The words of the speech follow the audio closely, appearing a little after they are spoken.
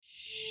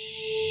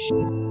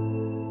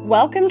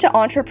Welcome to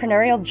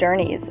Entrepreneurial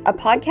Journeys, a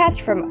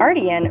podcast from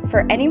Ardian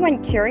for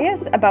anyone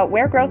curious about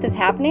where growth is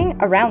happening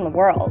around the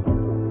world.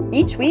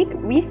 Each week,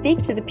 we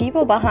speak to the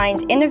people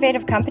behind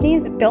innovative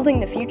companies building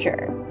the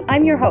future.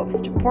 I'm your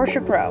host, Portia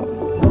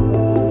Pro.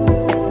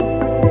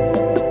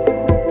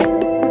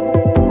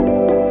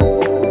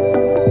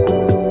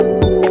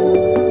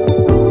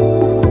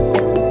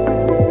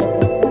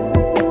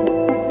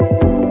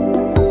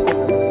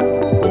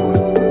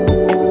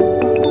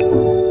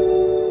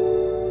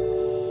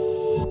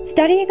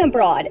 Studying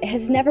abroad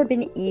has never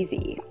been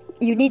easy.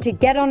 You need to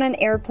get on an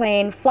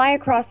airplane, fly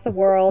across the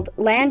world,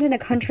 land in a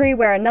country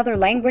where another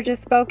language is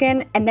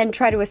spoken, and then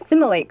try to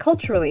assimilate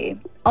culturally,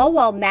 all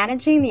while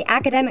managing the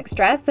academic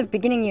stress of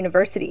beginning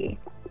university.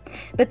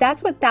 But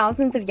that's what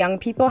thousands of young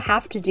people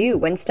have to do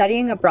when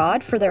studying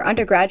abroad for their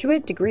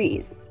undergraduate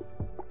degrees.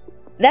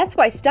 That's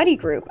why Study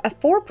Group, a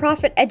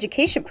for-profit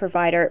education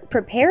provider,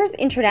 prepares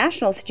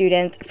international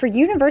students for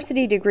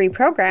university degree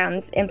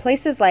programs in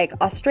places like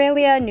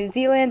Australia, New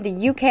Zealand,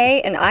 the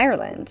UK, and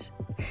Ireland.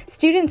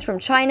 Students from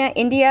China,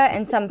 India,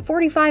 and some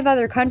 45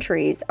 other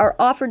countries are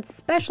offered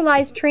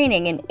specialized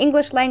training in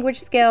English language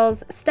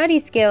skills, study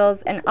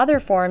skills, and other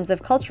forms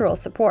of cultural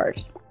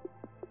support.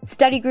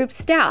 Study Group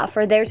staff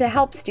are there to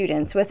help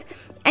students with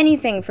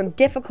anything from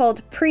difficult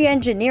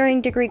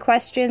pre-engineering degree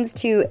questions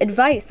to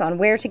advice on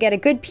where to get a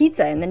good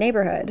pizza in the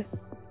neighborhood.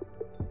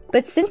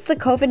 But since the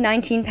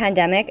COVID-19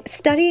 pandemic,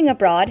 studying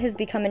abroad has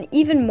become an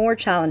even more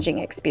challenging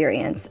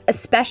experience,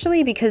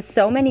 especially because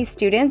so many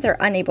students are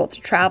unable to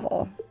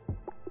travel.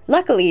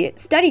 Luckily,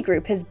 Study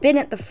Group has been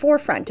at the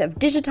forefront of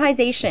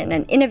digitization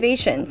and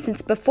innovation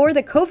since before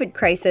the COVID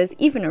crisis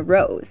even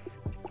arose,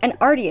 and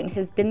Ardian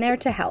has been there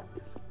to help.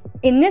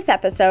 In this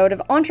episode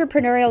of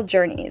Entrepreneurial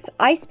Journeys,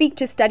 I speak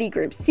to Study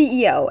Group's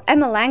CEO,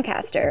 Emma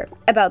Lancaster,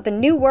 about the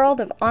new world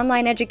of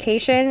online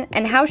education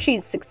and how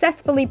she's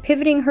successfully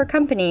pivoting her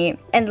company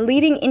and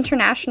leading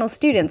international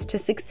students to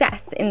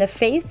success in the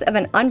face of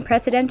an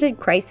unprecedented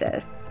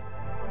crisis.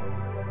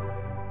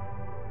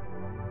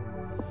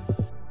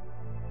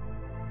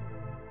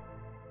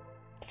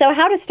 So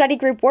how does Study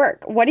Group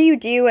work? What do you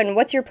do and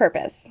what's your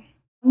purpose?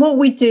 What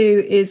we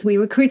do is we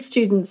recruit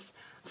students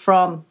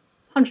from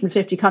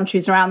 150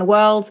 countries around the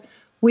world.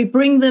 We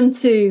bring them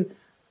to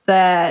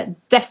their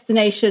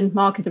destination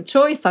market of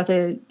choice,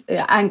 either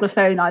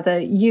Anglophone,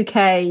 either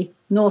UK,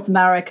 North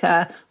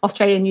America,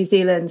 Australia, New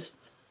Zealand,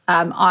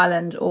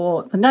 Ireland,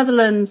 or the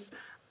Netherlands.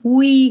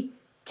 We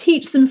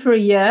teach them for a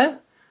year,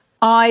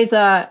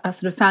 either a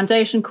sort of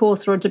foundation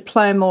course or a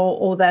diploma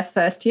or their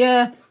first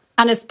year.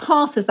 And as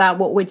part of that,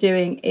 what we're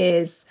doing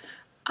is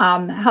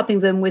helping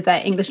them with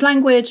their English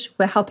language.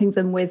 We're helping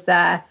them with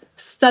their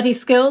study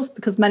skills,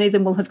 because many of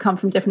them will have come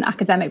from different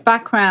academic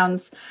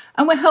backgrounds.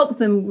 And we're helping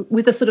them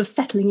with a sort of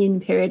settling in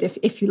period,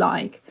 if you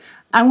like.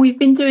 And we've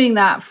been doing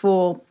that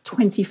for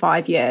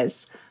 25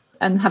 years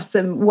and have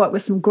work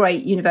with some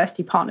great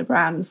university partner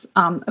brands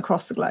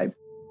across the globe.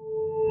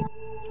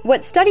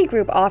 What Study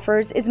Group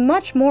offers is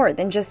much more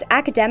than just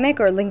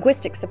academic or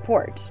linguistic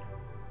support.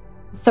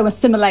 So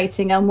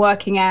assimilating and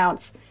working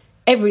out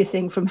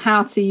everything from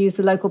how to use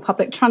the local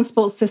public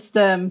transport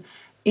system,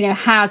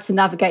 how to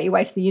navigate your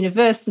way to the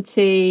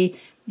university,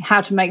 how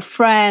to make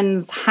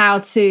friends, how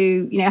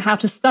to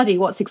study,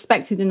 what's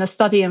expected in a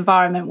study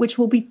environment, which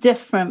will be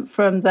different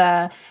from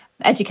the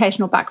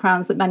educational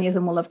backgrounds that many of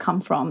them will have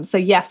come from. So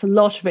yes, a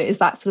lot of it is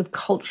that sort of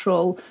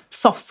cultural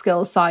soft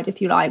skills side,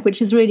 if you like,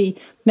 which is really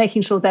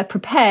making sure they're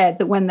prepared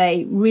that when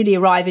they really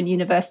arrive in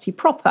university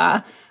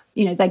proper,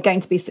 they're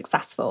going to be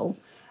successful.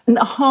 And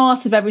the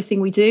heart of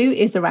everything we do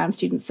is around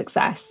student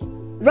success.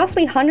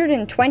 Roughly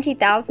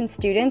 120,000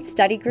 students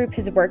Study Group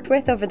has worked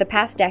with over the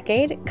past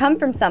decade come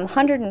from some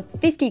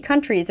 150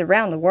 countries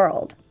around the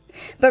world.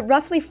 But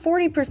roughly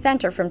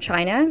 40% are from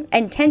China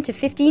and 10 to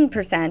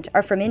 15%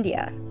 are from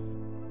India.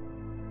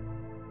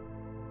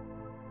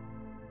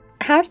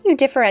 How do you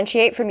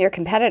differentiate from your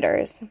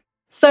competitors?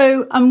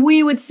 So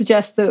we would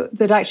suggest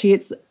that actually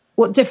it's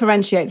what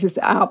differentiates is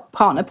our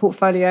partner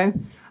portfolio.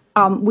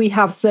 We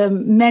have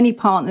many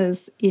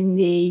partners in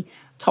the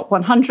top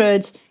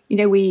 100.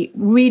 We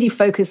really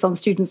focus on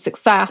student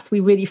success.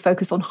 We really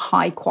focus on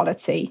high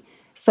quality.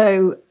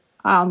 So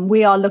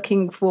we are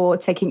looking for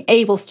taking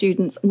able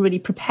students and really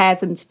prepare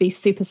them to be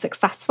super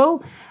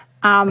successful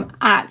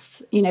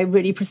at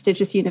really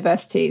prestigious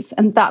universities.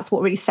 And that's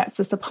what really sets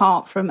us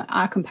apart from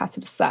our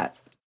competitor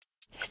set.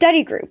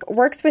 Study Group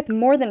works with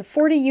more than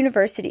 40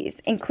 universities,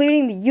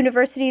 including the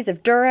Universities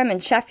of Durham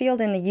and Sheffield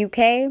in the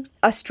UK,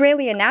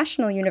 Australia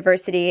National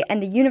University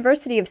and the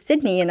University of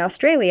Sydney in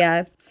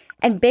Australia,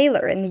 and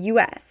Baylor in the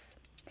US.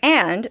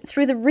 And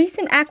through the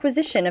recent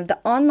acquisition of the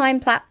online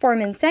platform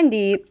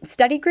Incendi,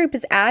 Study Group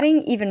is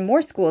adding even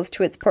more schools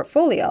to its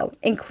portfolio,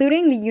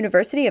 including the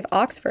University of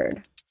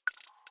Oxford.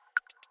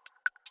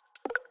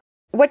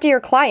 What do your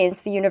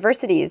clients, the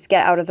universities,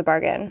 get out of the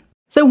bargain?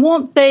 So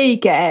what they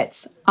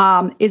get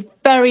is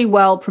very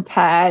well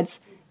prepared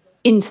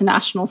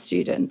international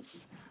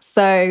students.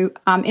 So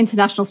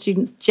international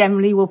students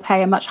generally will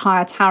pay a much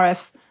higher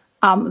tariff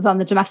than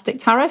the domestic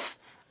tariff.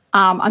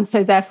 And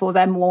so therefore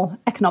they're more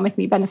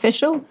economically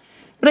beneficial.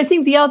 But I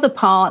think the other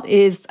part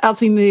is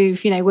as we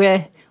move,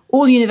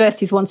 all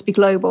universities want to be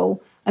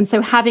global. And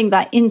so having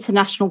that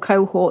international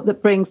cohort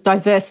that brings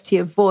diversity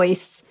of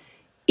voice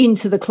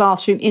into the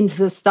classroom, into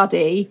the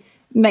study,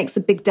 makes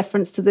a big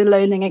difference to the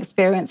learning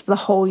experience for the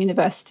whole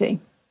university.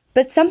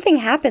 But something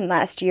happened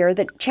last year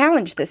that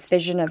challenged this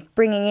vision of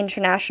bringing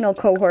international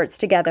cohorts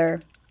together: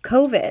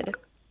 COVID.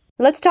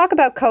 Let's talk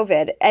about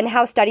COVID and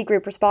how Study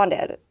Group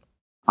responded.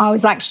 I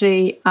was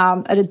actually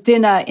at a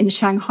dinner in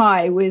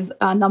Shanghai with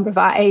a number of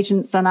our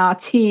agents and our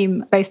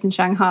team based in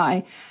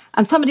Shanghai.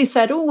 And somebody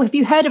said, "Oh, have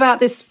you heard about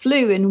this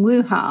flu in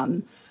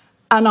Wuhan?"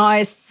 And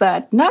I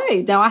said, no,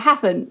 I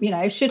haven't.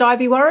 Should I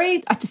be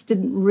worried? I just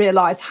didn't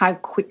realize how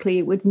quickly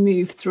it would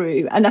move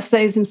through. And I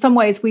suppose in some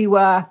ways we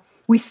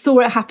saw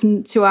it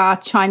happen to our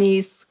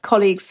Chinese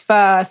colleagues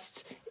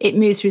first. It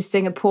moved through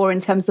Singapore in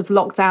terms of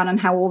lockdown and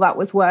how all that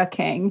was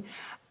working.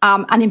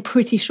 And in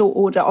pretty short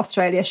order,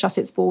 Australia shut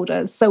its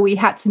borders. So we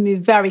had to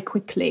move very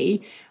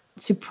quickly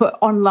to put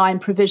online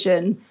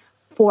provision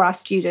for our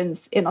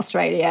students in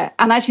Australia.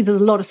 And actually,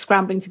 there's a lot of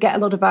scrambling to get a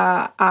lot of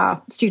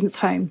our students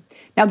home.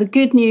 Now, the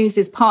good news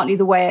is partly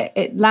the way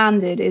it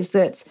landed is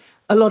that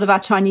a lot of our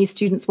Chinese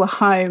students were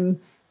home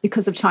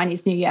because of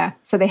Chinese New Year.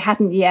 So they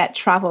hadn't yet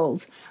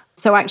travelled.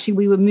 So actually,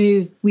 we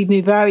moved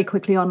very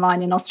quickly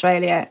online in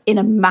Australia in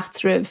a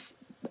matter of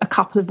a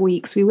couple of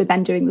weeks. We were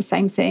then doing the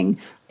same thing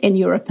in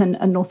Europe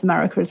and North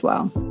America as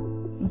well.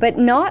 But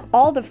not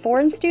all the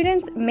foreign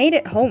students made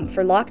it home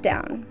for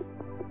lockdown.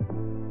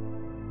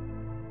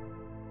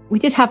 We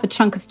did have a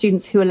chunk of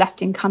students who were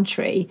left in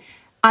country.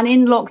 And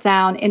in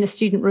lockdown, in a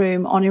student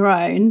room on your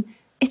own,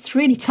 it's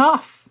really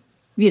tough.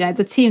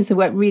 The teams have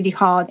worked really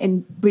hard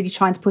in really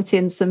trying to put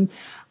in some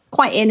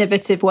quite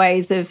innovative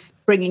ways of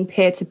bringing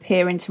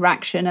peer-to-peer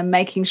interaction and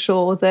making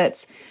sure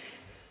that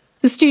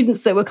the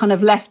students that were kind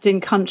of left in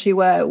country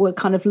were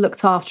kind of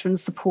looked after and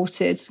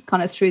supported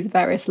kind of through the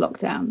various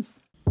lockdowns.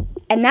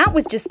 And that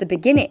was just the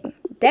beginning.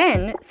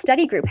 Then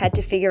Study Group had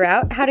to figure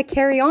out how to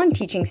carry on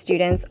teaching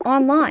students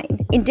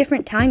online in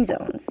different time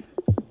zones.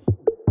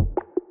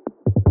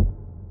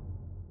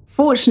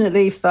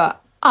 Fortunately for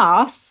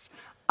us,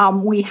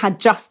 we had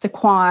just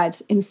acquired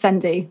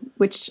Incendi,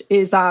 which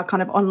is our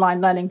kind of online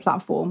learning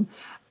platform.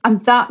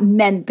 And that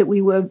meant that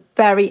we were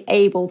very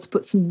able to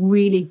put some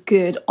really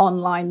good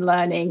online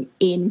learning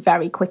in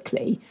very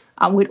quickly.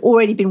 We'd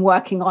already been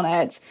working on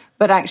it,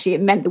 but actually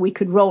it meant that we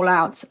could roll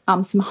out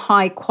some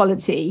high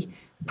quality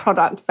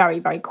product very,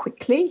 very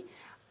quickly.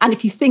 And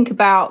if you think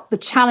about the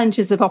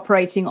challenges of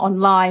operating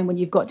online when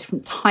you've got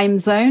different time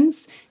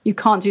zones, you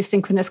can't do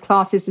synchronous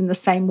classes in the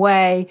same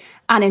way.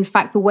 And in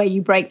fact, the way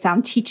you break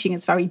down teaching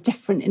is very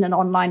different in an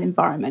online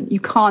environment. You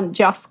can't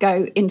just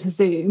go into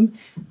Zoom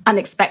and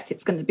expect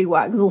it's going to be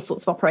work. There's all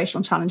sorts of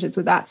operational challenges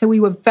with that. So we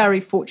were very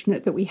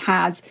fortunate that we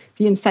had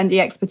the Incendi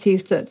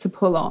expertise to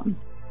pull on.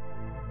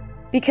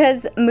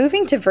 Because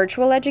moving to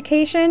virtual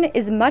education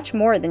is much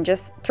more than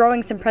just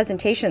throwing some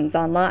presentations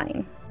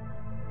online.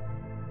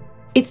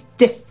 It's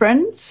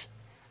different,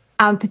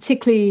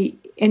 particularly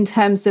in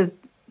terms of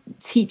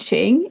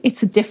teaching.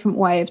 It's a different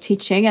way of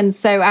teaching. And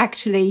so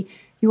actually,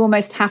 you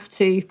almost have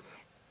to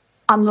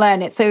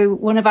unlearn it. So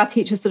one of our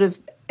teachers sort of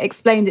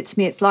explained it to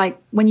me. It's like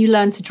when you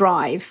learn to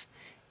drive.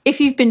 If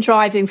you've been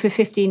driving for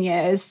 15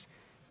 years,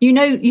 you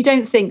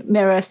don't think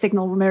mirror,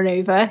 signal,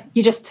 maneuver.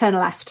 You just turn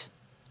left.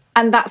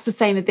 And that's the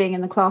same as being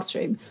in the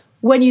classroom.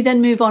 When you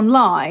then move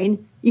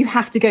online, you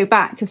have to go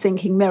back to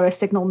thinking mirror,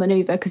 signal,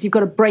 maneuver, because you've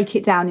got to break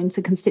it down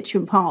into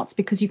constituent parts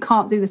because you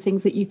can't do the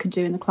things that you could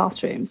do in the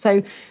classroom.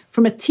 So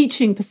from a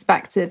teaching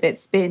perspective,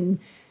 it's been,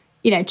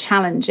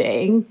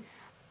 challenging.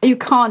 You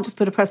can't just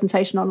put a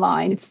presentation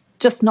online. It's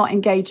just not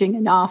engaging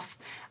enough.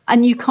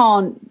 And you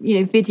can't,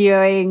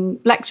 videoing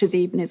lectures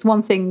even. It's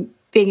one thing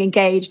being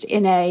engaged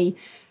in a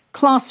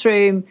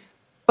classroom,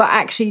 but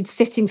actually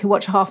sitting to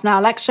watch a half an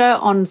hour lecture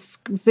on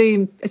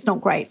Zoom, it's not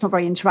great. It's not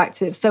very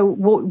interactive. So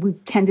what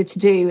we've tended to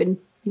do, and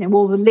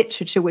all the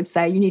literature would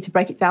say, you need to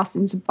break it down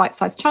into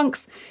bite-sized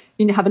chunks.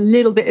 You need to have a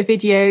little bit of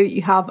video.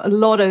 You have a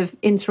lot of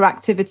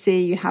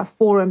interactivity. You have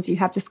forums. You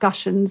have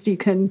discussions. You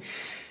can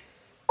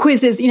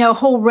quizzes. A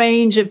whole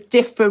range of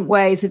different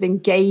ways of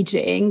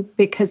engaging,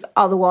 because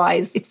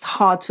otherwise it's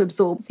hard to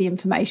absorb the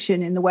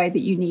information in the way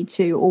that you need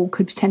to, or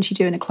could potentially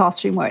do in a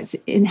classroom where it's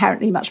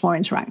inherently much more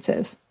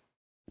interactive.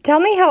 Tell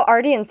me how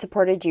Ardian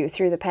supported you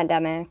through the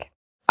pandemic.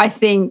 I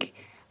think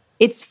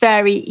it's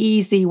very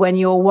easy when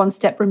you're one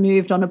step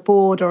removed on a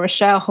board or a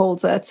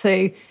shareholder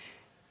to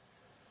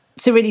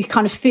really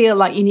kind of feel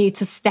like you need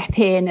to step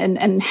in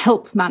and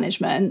help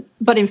management.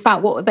 But in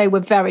fact, what they were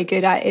very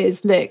good at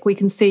is, look, we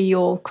can see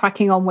you're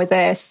cracking on with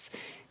this.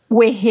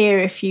 We're here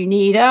if you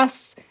need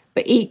us.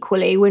 But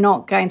equally, we're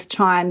not going to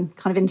try and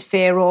kind of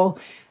interfere or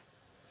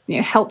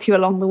help you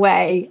along the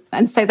way.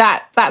 And so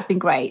that's been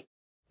great.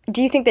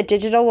 Do you think that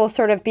digital will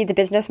sort of be the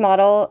business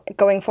model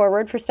going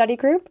forward for Study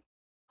Group?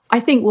 I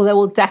think, there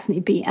will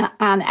definitely be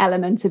an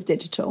element of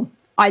digital.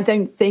 I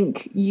don't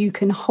think you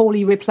can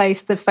wholly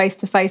replace the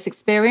face-to-face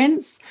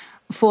experience,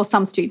 for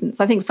some students.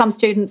 I think some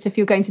students, if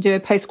you're going to do a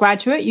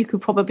postgraduate, you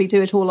could probably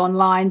do it all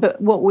online.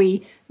 But what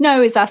we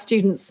know is our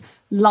students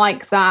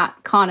like that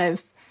kind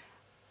of,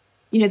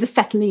 the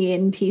settling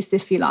in piece,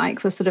 if you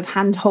like, the sort of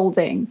hand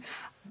holding.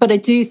 But I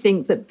do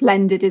think that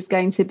blended is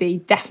going to be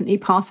definitely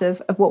part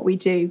of what we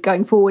do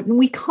going forward. And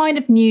we kind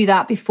of knew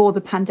that before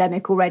the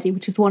pandemic already,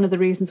 which is one of the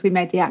reasons we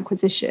made the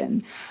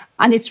acquisition.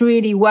 And it's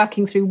really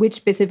working through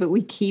which bit of it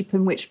we keep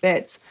and which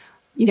bits,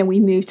 we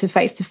move to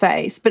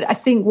face-to-face. But I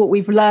think what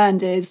we've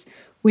learned is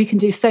we can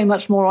do so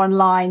much more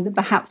online than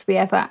perhaps we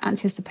ever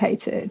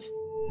anticipated.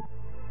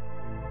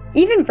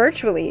 Even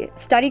virtually,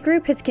 Study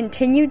Group has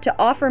continued to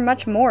offer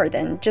much more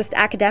than just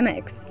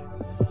academics.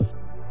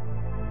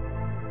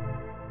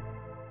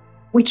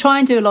 We try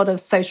and do a lot of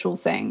social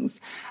things.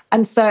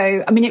 And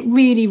so, it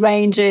really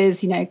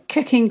ranges,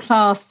 cooking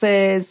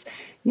classes,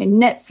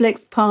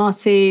 Netflix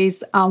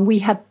parties. We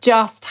have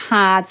just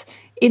had,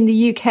 in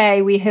the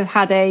UK, we have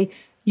had a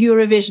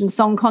Eurovision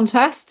Song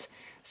Contest.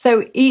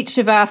 So each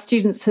of our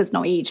students has,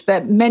 not each,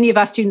 but many of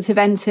our students have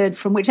entered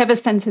from whichever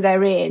centre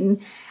they're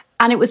in.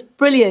 And it was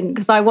brilliant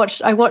because I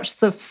watched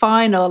the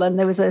final, and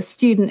there was a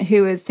student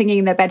who was singing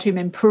in their bedroom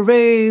in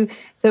Peru.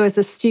 There was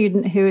a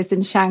student who was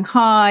in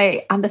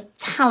Shanghai, and the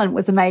talent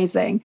was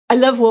amazing. I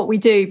love what we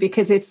do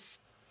because it's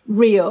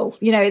real.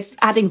 It's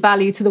adding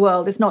value to the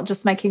world. It's not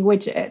just making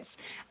widgets.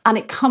 And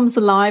it comes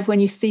alive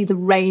when you see the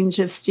range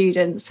of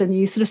students and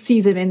you sort of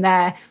see them in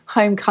their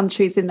home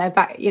countries, in their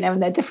in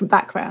their different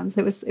backgrounds.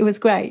 It was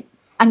great.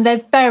 And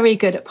they're very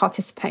good at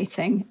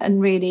participating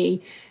and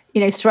really,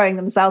 throwing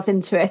themselves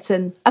into it.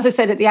 And as I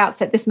said at the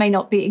outset, this may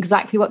not be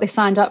exactly what they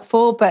signed up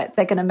for, but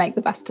they're going to make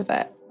the best of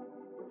it.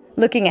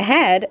 Looking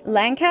ahead,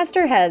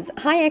 Lancaster has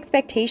high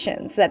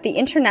expectations that the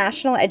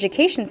international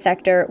education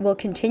sector will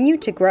continue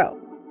to grow.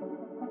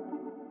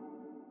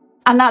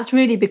 And that's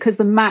really because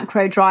the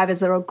macro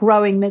drivers are a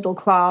growing middle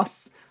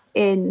class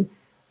in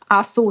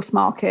our source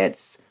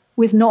markets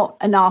with not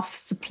enough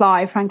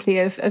supply, frankly,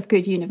 of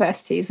good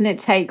universities. And it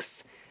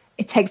takes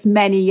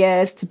many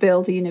years to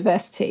build a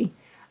university.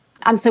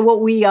 And so what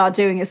we are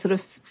doing is sort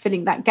of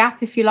filling that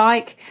gap, if you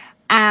like.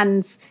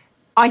 And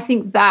I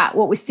think that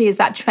what we see is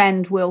that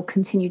trend will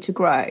continue to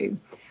grow.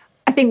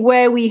 I think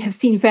where we have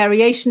seen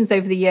variations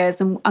over the years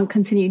and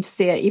continue to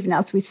see it even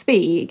as we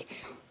speak,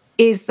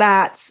 is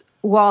that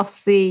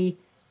whilst the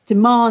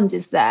demand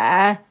is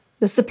there,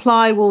 the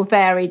supply will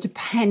vary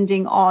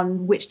depending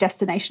on which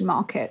destination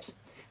market.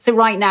 So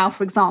right now,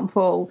 for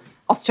example,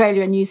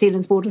 Australia and New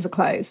Zealand's borders are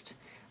closed.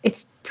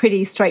 It's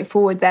pretty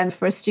straightforward then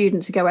for a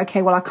student to go,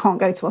 okay, well, I can't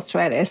go to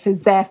Australia, so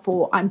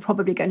therefore I'm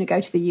probably going to go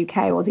to the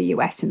UK or the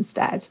US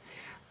instead.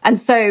 And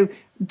so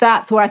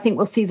that's where I think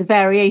we'll see the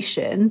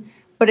variation,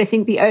 but I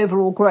think the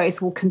overall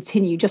growth will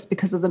continue just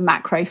because of the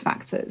macro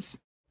factors.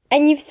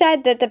 And you've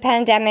said that the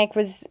pandemic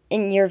was,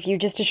 in your view,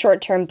 just a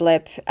short-term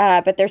blip,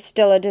 but there's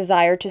still a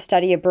desire to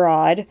study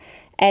abroad,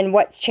 and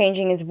what's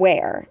changing is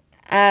where.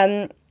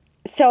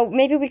 So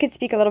maybe we could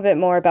speak a little bit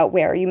more about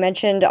where. You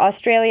mentioned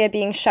Australia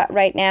being shut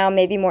right now,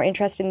 maybe more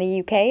interest in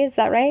the UK, is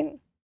that right?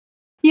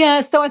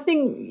 Yeah, so I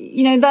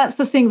think, that's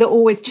the thing that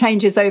always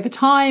changes over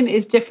time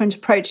is different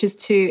approaches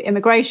to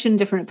immigration,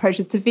 different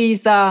approaches to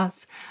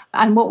visas.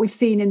 And what we've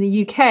seen in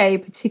the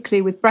UK,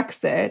 particularly with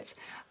Brexit,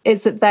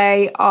 is that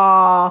they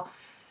are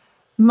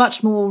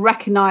much more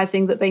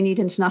recognising that they need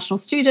international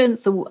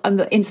students and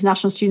that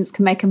international students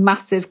can make a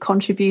massive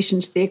contribution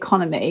to the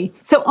economy.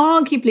 So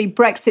arguably,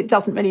 Brexit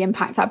doesn't really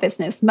impact our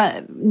business.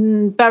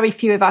 Very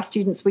few of our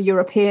students were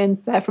European.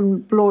 They're from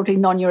broadly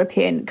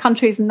non-European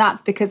countries. And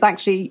that's because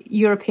actually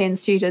European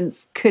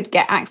students could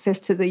get access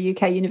to the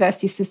UK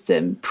university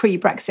system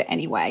pre-Brexit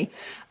anyway.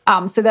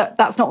 So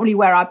that's not really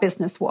where our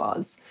business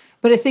was.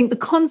 But I think the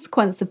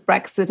consequence of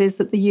Brexit is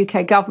that the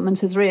UK government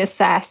has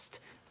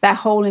reassessed their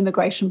whole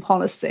immigration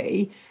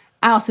policy,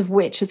 out of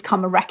which has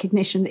come a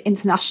recognition that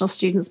international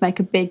students make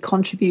a big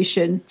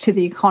contribution to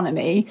the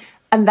economy.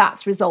 And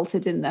that's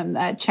resulted in them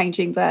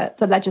changing the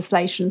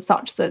legislation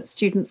such that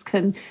students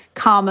can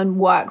come and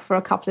work for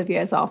a couple of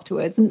years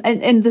afterwards.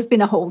 And there's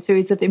been a whole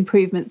series of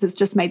improvements that's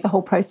just made the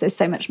whole process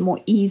so much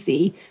more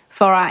easy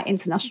for our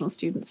international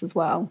students as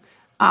well.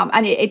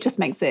 And it just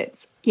makes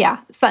it,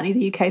 certainly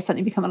the UK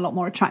certainly become a lot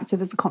more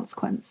attractive as a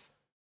consequence.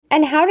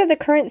 And how do the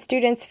current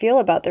students feel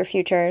about their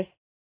futures?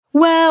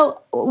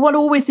 Well, what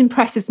always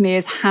impresses me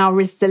is how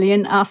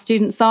resilient our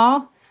students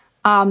are.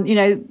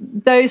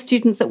 Those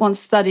students that want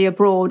to study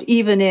abroad,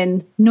 even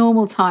in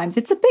normal times,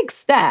 it's a big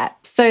step.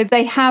 So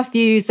they have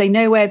views, they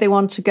know where they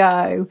want to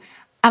go.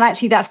 And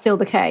actually, that's still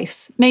the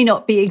case. May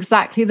not be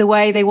exactly the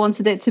way they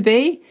wanted it to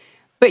be,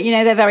 but,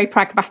 they're very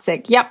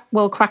pragmatic. Yep,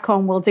 we'll crack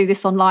on, we'll do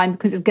this online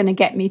because it's going to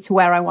get me to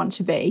where I want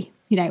to be.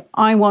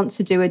 I want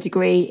to do a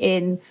degree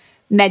in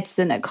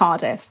medicine at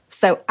Cardiff.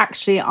 So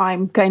actually,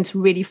 I'm going to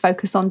really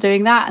focus on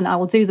doing that, and I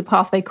will do the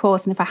pathway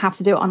course. And if I have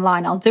to do it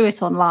online, I'll do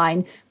it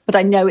online. But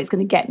I know it's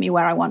going to get me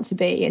where I want to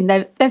be. And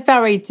they're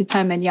very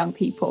determined young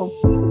people.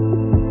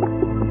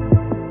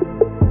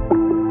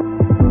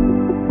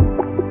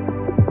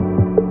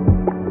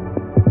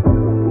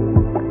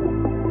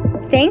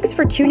 Thanks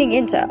for tuning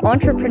into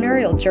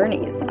Entrepreneurial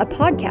Journeys, a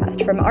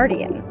podcast from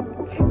Ardian.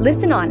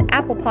 Listen on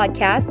Apple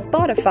Podcasts,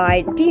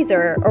 Spotify,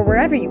 Deezer, or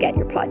wherever you get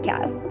your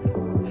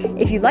podcasts.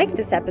 If you liked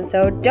this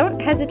episode,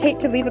 don't hesitate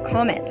to leave a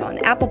comment on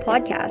Apple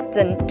Podcasts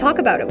and talk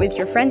about it with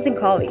your friends and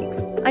colleagues.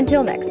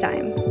 Until next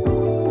time.